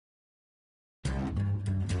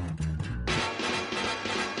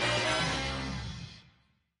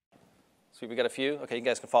So we got a few. OK, you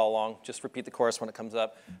guys can follow along. Just repeat the chorus when it comes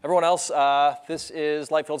up. Everyone else, this is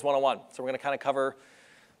Light Fields 101. So we're going to kind of cover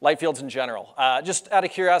light fields in general. Just out of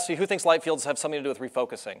curiosity, who thinks light fields have something to do with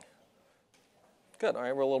refocusing? Good. All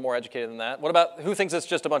right, we're a little more educated than that. What about who thinks it's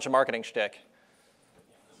just a bunch of marketing shtick?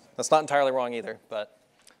 That's not entirely wrong either. But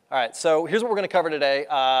all right, so here's what we're going to cover today.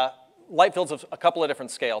 Light fields of a couple of different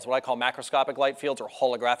scales, what I call macroscopic light fields or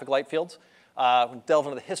holographic light fields. We'll delve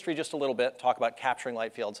into the history just a little bit, talk about capturing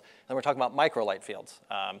light fields. Then we're talking about micro light fields,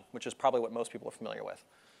 which is probably what most people are familiar with.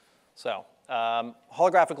 So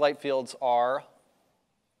holographic light fields are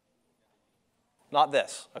not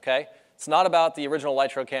this, OK? It's not about the original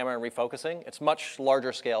Litro camera and refocusing. It's much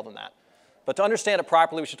larger scale than that. But to understand it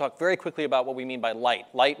properly, we should talk very quickly about what we mean by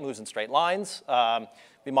light. Light moves in straight lines.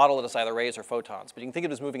 We model it as either rays or photons. But you can think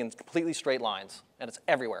of it as moving in completely straight lines. And it's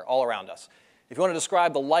everywhere, all around us. If you want to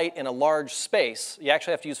describe the light in a large space, you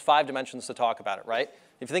actually have to use 5 dimensions to talk about it, right?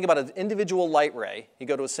 If you think about an individual light ray, you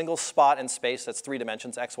go to a single spot in space that's 3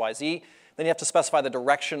 dimensions, x, y, z. Then you have to specify the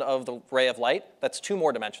direction of the ray of light. That's 2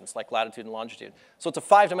 more dimensions, like latitude and longitude. So it's a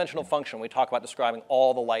 5-dimensional function when we talk about describing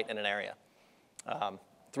all the light in an area.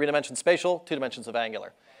 3 dimensions spatial, 2 dimensions of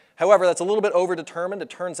angular. However, that's a little bit overdetermined. It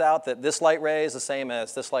turns out that this light ray is the same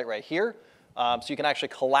as this light ray here. So you can actually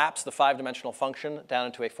collapse the 5-dimensional function down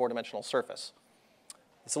into a 4-dimensional surface.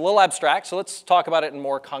 It's a little abstract, so let's talk about it in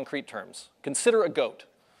more concrete terms. Consider a goat.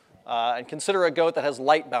 And consider a goat that has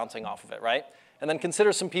light bouncing off of it, right? And then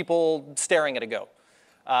consider some people staring at a goat.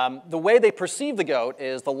 The way they perceive the goat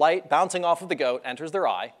is the light bouncing off of the goat enters their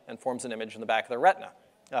eye and forms an image in the back of their retina.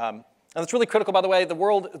 And it's really critical, by the way, though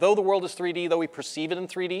the world is 3D, though we perceive it in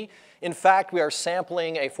 3D, in fact, we are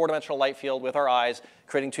sampling a 4-dimensional light field with our eyes,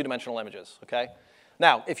 creating 2-dimensional images, OK?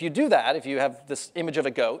 Now, if you do that, if you have this image of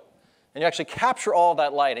a goat, and you actually capture all of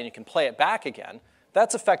that light and you can play it back again,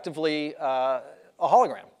 that's effectively a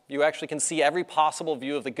hologram. You actually can see every possible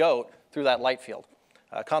view of the goat through that light field.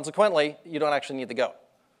 Consequently, you don't actually need the goat.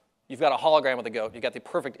 You've got a hologram of the goat. You've got the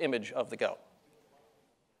perfect image of the goat.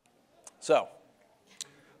 So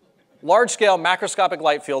large-scale macroscopic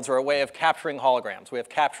light fields are a way of capturing holograms, a way of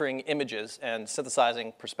capturing images and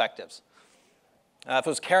synthesizing perspectives. If it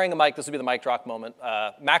was carrying a mic, this would be the mic drop moment.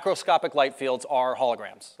 Macroscopic light fields are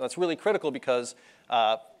holograms. So that's really critical because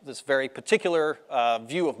this very particular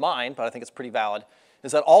view of mine, but I think it's pretty valid,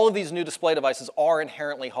 is that all of these new display devices are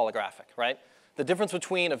inherently holographic, right? The difference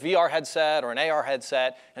between a VR headset or an AR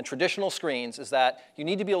headset and traditional screens is that you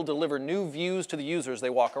need to be able to deliver new views to the users as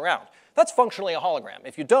they walk around. That's functionally a hologram.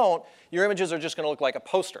 If you don't, your images are just going to look like a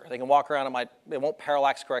poster. They can walk around, they won't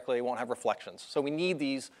parallax correctly, they won't have reflections. So we need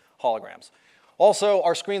these holograms. Also,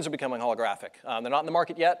 our screens are becoming holographic. They're not in the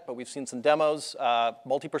market yet, but we've seen some demos.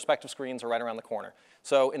 Multi-perspective screens are right around the corner.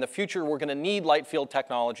 So in the future, we're going to need light field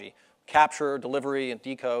technology, capture, delivery, and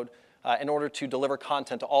decode, in order to deliver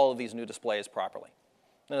content to all of these new displays properly.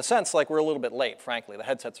 In a sense, like we're a little bit late, frankly. The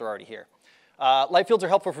headsets are already here. Light fields are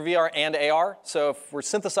helpful for VR and AR. So if we're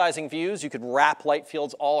synthesizing views, you could wrap light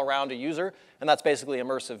fields all around a user, and that's basically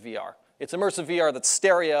immersive VR. It's immersive VR that's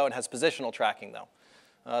stereo and has positional tracking, though.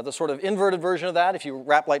 The sort of inverted version of that, if you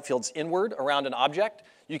wrap light fields inward around an object,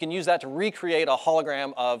 you can use that to recreate a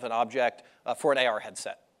hologram of an object for an AR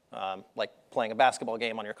headset, like playing a basketball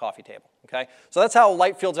game on your coffee table. Okay? So that's how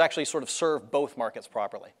light fields actually sort of serve both markets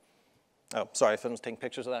properly. Oh, sorry, if anyone's taking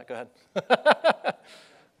pictures of that, go ahead.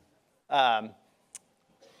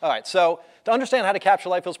 All right, so to understand how to capture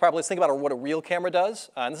light fields properly, let's think about what a real camera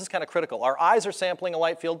does. And this is kind of critical. Our eyes are sampling a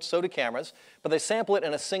light field, so do cameras, but they sample it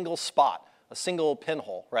in a single spot, a single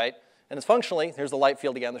pinhole, right? And it's functionally, here's the light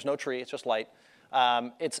field again, there's no tree, it's just light.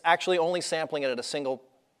 It's actually only sampling it at a single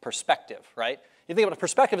perspective, right? You think about a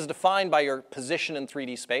perspective is defined by your position in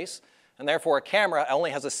 3D space, and therefore a camera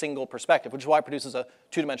only has a single perspective, which is why it produces a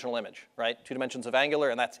 2-dimensional image, right? 2 dimensions of angular,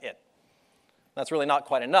 and that's it. That's really not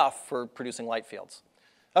quite enough for producing light fields.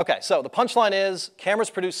 Okay, so the punchline is cameras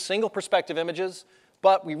produce single perspective images,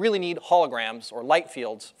 but we really need holograms or light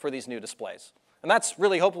fields for these new displays. And that's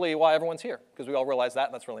really, hopefully, why everyone's here, because we all realize that,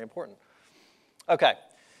 and that's really important. OK,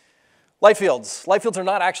 light fields. Light fields are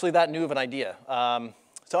not actually that new of an idea.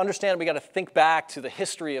 To understand, we got to think back to the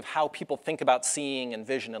history of how people think about seeing and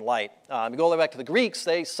vision and light. We go all the way back to the Greeks.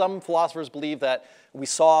 Some philosophers believe that we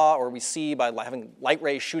saw or we see by having light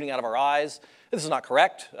rays shooting out of our eyes. This is not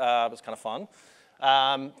correct. It was kind of fun.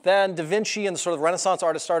 Then Da Vinci and the sort of Renaissance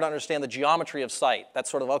artists started to understand the geometry of sight. That's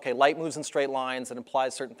sort of, OK, light moves in straight lines. It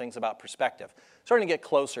implies certain things about perspective. Starting to get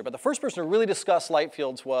closer. But the first person to really discuss light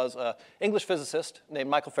fields was an English physicist named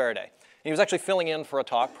Michael Faraday. And he was actually filling in for a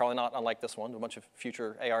talk, probably not unlike this one, to a bunch of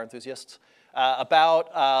future AR enthusiasts,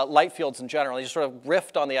 about light fields in general. He just sort of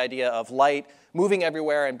riffed on the idea of light moving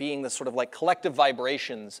everywhere and being this sort of like collective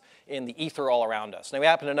vibrations in the ether all around us. Now, we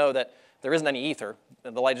happen to know that there isn't any ether.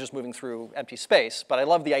 The light is just moving through empty space. But I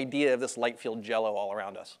love the idea of this light field jello all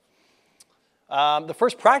around us. The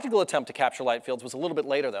first practical attempt to capture light fields was a little bit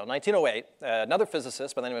later, though. In 1908, another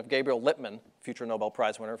physicist by the name of Gabriel Lippmann, future Nobel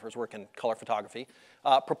Prize winner for his work in color photography,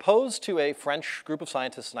 proposed to a French group of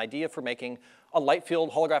scientists an idea for making a light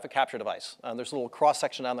field holographic capture device. There's a little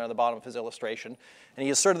cross-section down there on the bottom of his illustration. And he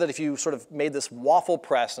asserted that if you sort of made this waffle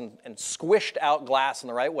press and squished out glass in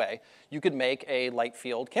the right way, you could make a light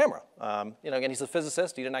field camera. Again, he's a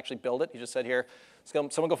physicist. He didn't actually build it. He just said, here,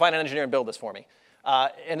 someone go find an engineer and build this for me.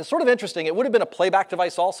 And it's sort of interesting. It would have been a playback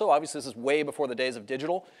device also. Obviously, this is way before the days of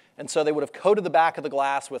digital. And so they would have coated the back of the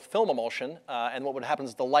glass with film emulsion. And what would happen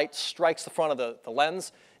is the light strikes the front of the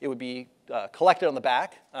lens. It would be collected on the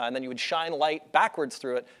back. And then you would shine light backwards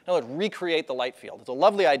through it. And it would recreate the light field. It's a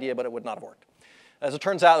lovely idea, but it would not have worked. As it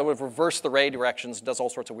turns out, it would have reversed the ray directions. It does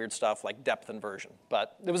all sorts of weird stuff like depth inversion.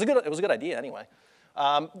 But it was a good idea anyway.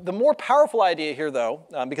 The more powerful idea here, though,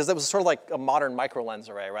 because that was sort of like a modern micro lens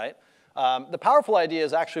array, right? The powerful idea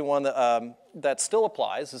is actually one that still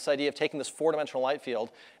applies, this idea of taking this four-dimensional light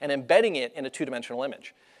field and embedding it in a two-dimensional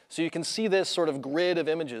image. So you can see this sort of grid of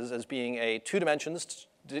images as being a two dimensions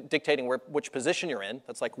dictating which position you're in.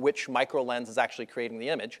 That's like which micro lens is actually creating the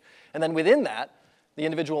image. And then within that, the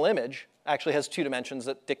individual image actually has two dimensions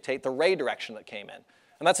that dictate the ray direction that came in.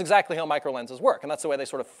 And that's exactly how micro lenses work. And that's the way they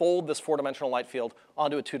sort of fold this four-dimensional light field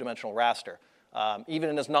onto a two-dimensional raster. Even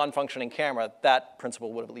in this non-functioning camera, that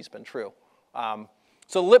principle would have at least been true.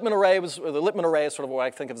 So the Lippmann array is sort of what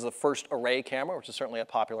I think of as the first array camera, which is certainly a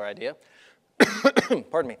popular idea.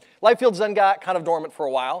 Pardon me. Light fields then got kind of dormant for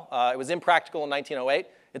a while. It was impractical in 1908.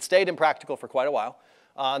 It stayed impractical for quite a while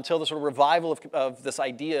until the sort of revival of this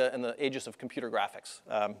idea in the ages of computer graphics.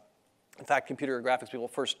 In fact, computer graphics people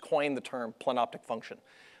first coined the term planoptic function.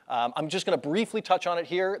 I'm just going to briefly touch on it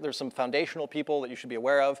here. There's some foundational people that you should be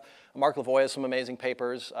aware of. Mark Lavoie has some amazing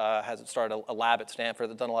papers, has started a lab at Stanford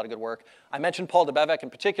that's done a lot of good work. I mentioned Paul Debevec in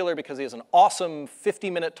particular because he has an awesome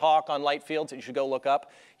 50-minute talk on light fields that you should go look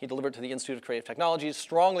up. He delivered to the Institute of Creative Technologies.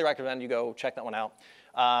 Strongly recommend you go check that one out.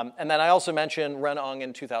 And then I also mentioned Ren Ong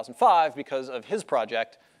in 2005 because of his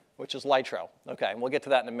project, which is Litro. Okay, and we'll get to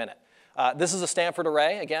that in a minute. This is a Stanford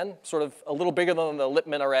array, again, sort of a little bigger than the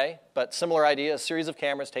Lippmann array, but similar idea, a series of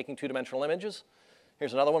cameras taking two-dimensional images.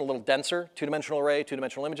 Here's another one, a little denser, two-dimensional array,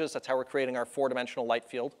 two-dimensional images. That's how we're creating our four-dimensional light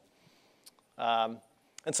field.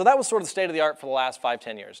 And so that was sort of the state of the art for the last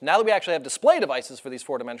 5-10 years. Now that we actually have display devices for these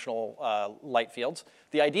four-dimensional light fields,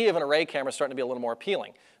 the idea of an array camera is starting to be a little more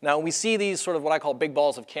appealing. Now, when we see these sort of what I call big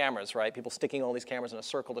balls of cameras, right? People sticking all these cameras in a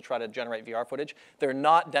circle to try to generate VR footage. They're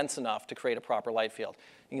not dense enough to create a proper light field.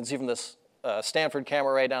 You can see from this Stanford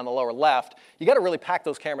camera array down the lower left, you got to really pack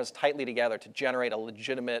those cameras tightly together to generate a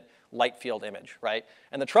legitimate light field image, right?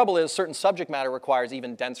 And the trouble is certain subject matter requires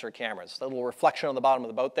even denser cameras. The little reflection on the bottom of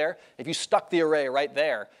the boat there, if you stuck the array right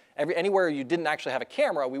there, anywhere you didn't actually have a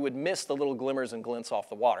camera, we would miss the little glimmers and glints off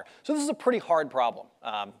the water. So this is a pretty hard problem.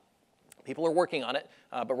 People are working on it,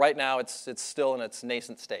 but right now it's still in its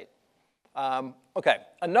nascent state. Okay,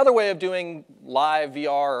 another way of doing live VR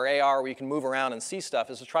or AR where you can move around and see stuff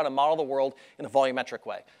is to try to model the world in a volumetric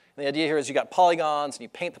way. And the idea here is you got polygons and you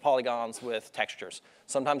paint the polygons with textures,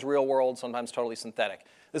 sometimes real world, sometimes totally synthetic.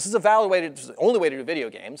 This is the only way to do video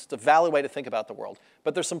games. It's a valid way to think about the world.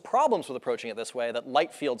 But there's some problems with approaching it this way that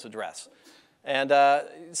light fields address. And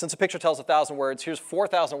since a picture tells 1,000 words, here's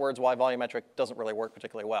 4,000 words why volumetric doesn't really work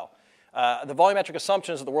particularly well. The volumetric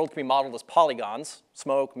assumption is that the world can be modeled as polygons,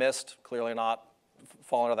 smoke, mist, clearly not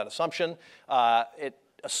fall under that assumption. It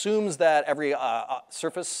assumes that every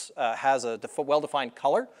surface has a well-defined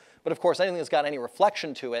color, but of course anything that's got any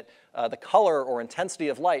reflection to it, the color or intensity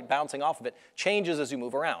of light bouncing off of it changes as you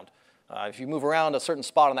move around. If you move around, a certain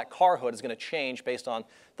spot on that car hood is going to change based on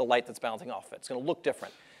the light that's bouncing off of it. It's going to look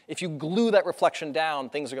different. If you glue that reflection down,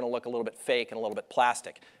 things are going to look a little bit fake and a little bit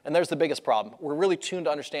plastic. And there's the biggest problem. We're really tuned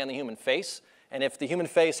to understand the human face. And if the human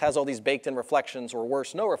face has all these baked-in reflections, or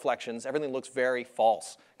worse, no reflections, everything looks very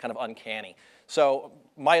false, kind of uncanny. So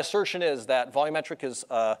my assertion is that volumetric is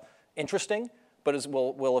interesting, but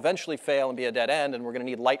will eventually fail and be a dead end, and we're going to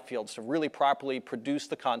need light fields to really properly produce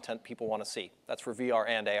the content people want to see. That's for VR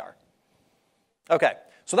and AR. Okay,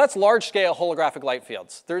 so that's large-scale holographic light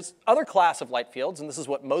fields. There's other class of light fields, and this is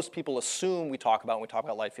what most people assume we talk about when we talk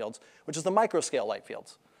about light fields, which is the microscale light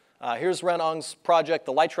fields. Here's Ren Ong's project,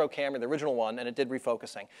 the Litro camera, the original one, and it did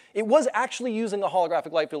refocusing. It was actually using a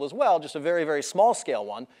holographic light field as well, just a very, very small scale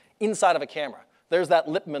one, inside of a camera. There's that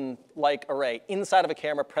Lippmann-like array inside of a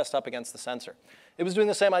camera pressed up against the sensor. It was doing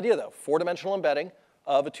the same idea, though, two-dimensional embedding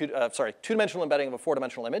of a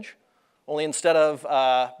four-dimensional image, only instead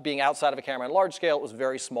of being outside of a camera on a large scale, it was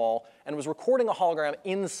very small, and was recording a hologram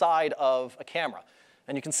inside of a camera.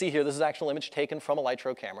 And you can see here, this is an actual image taken from a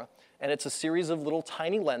Litro camera, and it's a series of little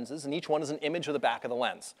tiny lenses, and each one is an image of the back of the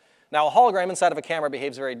lens. Now, a hologram inside of a camera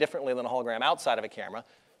behaves very differently than a hologram outside of a camera.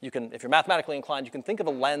 You can, if you're mathematically inclined, you can think of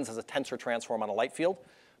a lens as a tensor transform on a light field.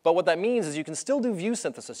 But what that means is you can still do view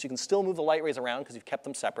synthesis. You can still move the light rays around because you've kept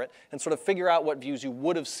them separate and sort of figure out what views you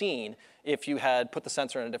would have seen if you had put the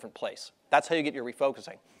sensor in a different place. That's how you get your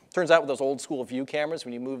refocusing. Turns out with those old school view cameras,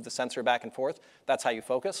 when you move the sensor back and forth, that's how you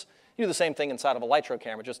focus. You do the same thing inside of a Litro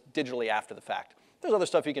camera, just digitally after the fact. There's other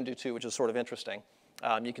stuff you can do too, which is sort of interesting.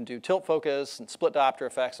 You can do tilt focus and split diopter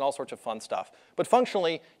effects and all sorts of fun stuff. But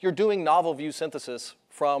functionally, you're doing novel view synthesis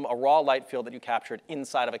from a raw light field that you captured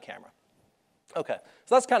inside of a camera. OK,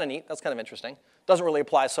 so that's kind of neat. That's kind of interesting. Doesn't really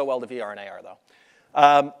apply so well to VR and AR, though.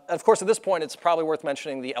 And of course, at this point, it's probably worth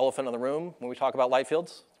mentioning the elephant in the room when we talk about light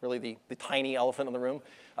fields, really the tiny elephant in the room.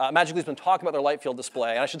 Magic Leap's been talking about their light field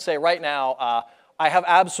display. And I should say right now, I have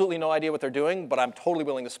absolutely no idea what they're doing, but I'm totally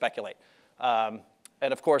willing to speculate. And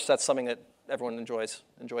of course, that's something that everyone enjoys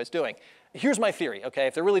doing. Here's my theory, OK?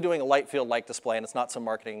 If they're really doing a light field-like display and it's not some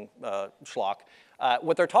marketing schlock,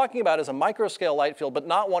 what they're talking about is a micro-scale light field, but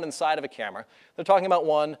not one inside of a camera. They're talking about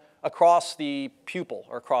one across the pupil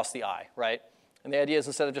or across the eye, right? And the idea is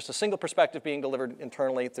instead of just a single perspective being delivered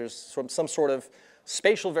internally, there's some sort of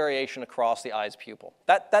spatial variation across the eye's pupil.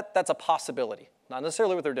 That's a possibility, not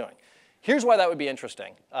necessarily what they're doing. Here's why that would be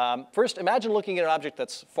interesting. First, imagine looking at an object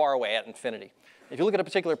that's far away at infinity. If you look at a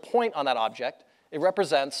particular point on that object, it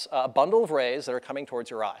represents a bundle of rays that are coming towards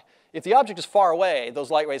your eye. If the object is far away,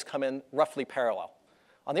 those light rays come in roughly parallel.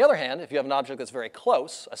 On the other hand, if you have an object that's very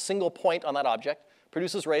close, a single point on that object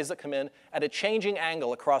produces rays that come in at a changing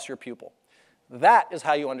angle across your pupil. That is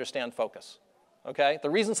how you understand focus. Okay? The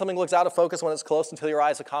reason something looks out of focus when it's close until your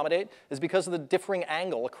eyes accommodate is because of the differing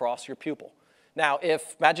angle across your pupil. Now,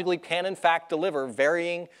 if Magic Leap can, in fact,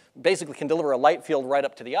 basically can deliver a light field right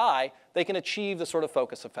up to the eye, they can achieve the sort of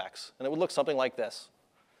focus effects. And it would look something like this.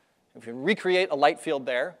 If you recreate a light field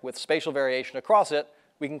there with spatial variation across it,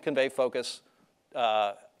 we can convey focus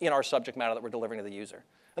in our subject matter that we're delivering to the user.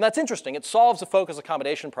 And that's interesting. It solves the focus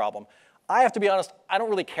accommodation problem. I have to be honest, I don't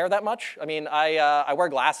really care that much. I mean, I wear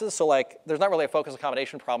glasses, so like, there's not really a focus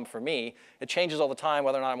accommodation problem for me. It changes all the time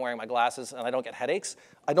whether or not I'm wearing my glasses, and I don't get headaches.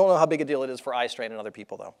 I don't know how big a deal it is for eye strain in other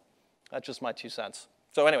people, though. That's just my 2 cents.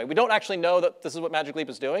 So anyway, we don't actually know that this is what Magic Leap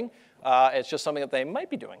is doing. It's just something that they might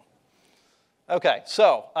be doing. OK,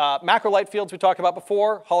 so macro light fields we talked about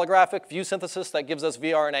before, holographic view synthesis that gives us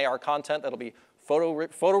VR and AR content that'll be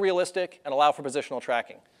photorealistic and allow for positional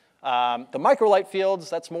tracking. The micro light fields,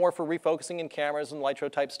 that's more for refocusing in cameras and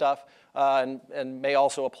Litro type stuff, and may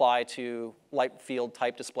also apply to light field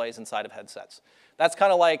type displays inside of headsets. That's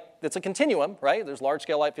kind of like, it's a continuum, right? There's large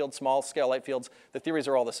scale light fields, small scale light fields. The theories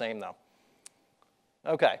are all the same, though.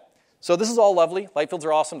 OK, so this is all lovely. Light fields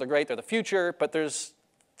are awesome. They're great. They're the future. But there's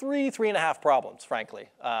three and a half problems, frankly.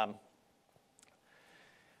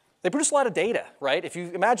 They produce a lot of data, right? If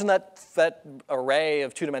you imagine that array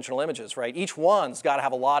of two-dimensional images, right? Each one's got to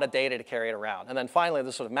have a lot of data to carry it around. And then finally,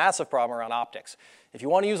 this sort of massive problem around optics. If you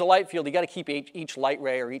want to use a light field, you got to keep each light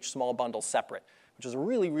ray or each small bundle separate, which is a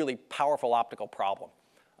really, really powerful optical problem.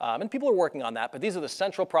 And people are working on that, but these are the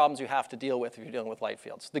central problems you have to deal with if you're dealing with light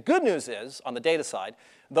fields. The good news is, on the data side,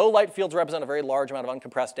 though light fields represent a very large amount of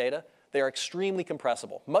uncompressed data, they are extremely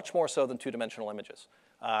compressible, much more so than two-dimensional images.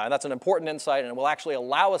 And that's an important insight, and it will actually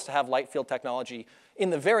allow us to have light field technology in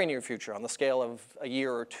the very near future on the scale of a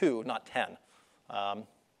year or two, not 10. On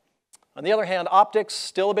the other hand, optics,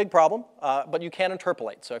 still a big problem, but you can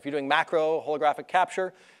interpolate. So if you're doing macro holographic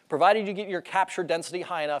capture, provided you get your capture density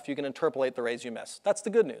high enough, you can interpolate the rays you miss. That's the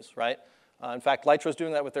good news, right? In fact, Litro's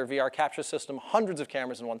doing that with their VR capture system, hundreds of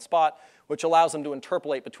cameras in one spot, which allows them to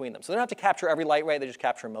interpolate between them. So they don't have to capture every light ray, they just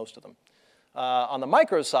capture most of them. On the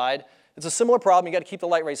micro side, it's a similar problem. You got to keep the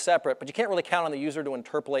light rays separate, but you can't really count on the user to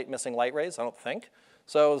interpolate missing light rays, I don't think.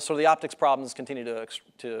 So sort of the optics problems continue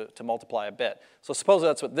to multiply a bit. So suppose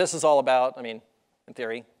that's what this is all about. I mean, in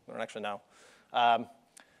theory, we don't actually know.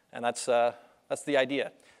 And that's the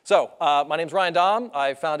idea. So my name's Ryan Damm.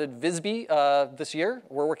 I founded Visby this year.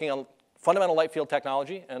 We're working on fundamental light field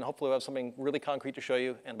technology, and hopefully we'll have something really concrete to show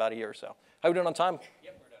you in about a year or so. How are we doing on time?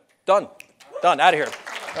 Yep, we're done. Done. Done. Out of here.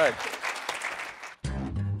 All right.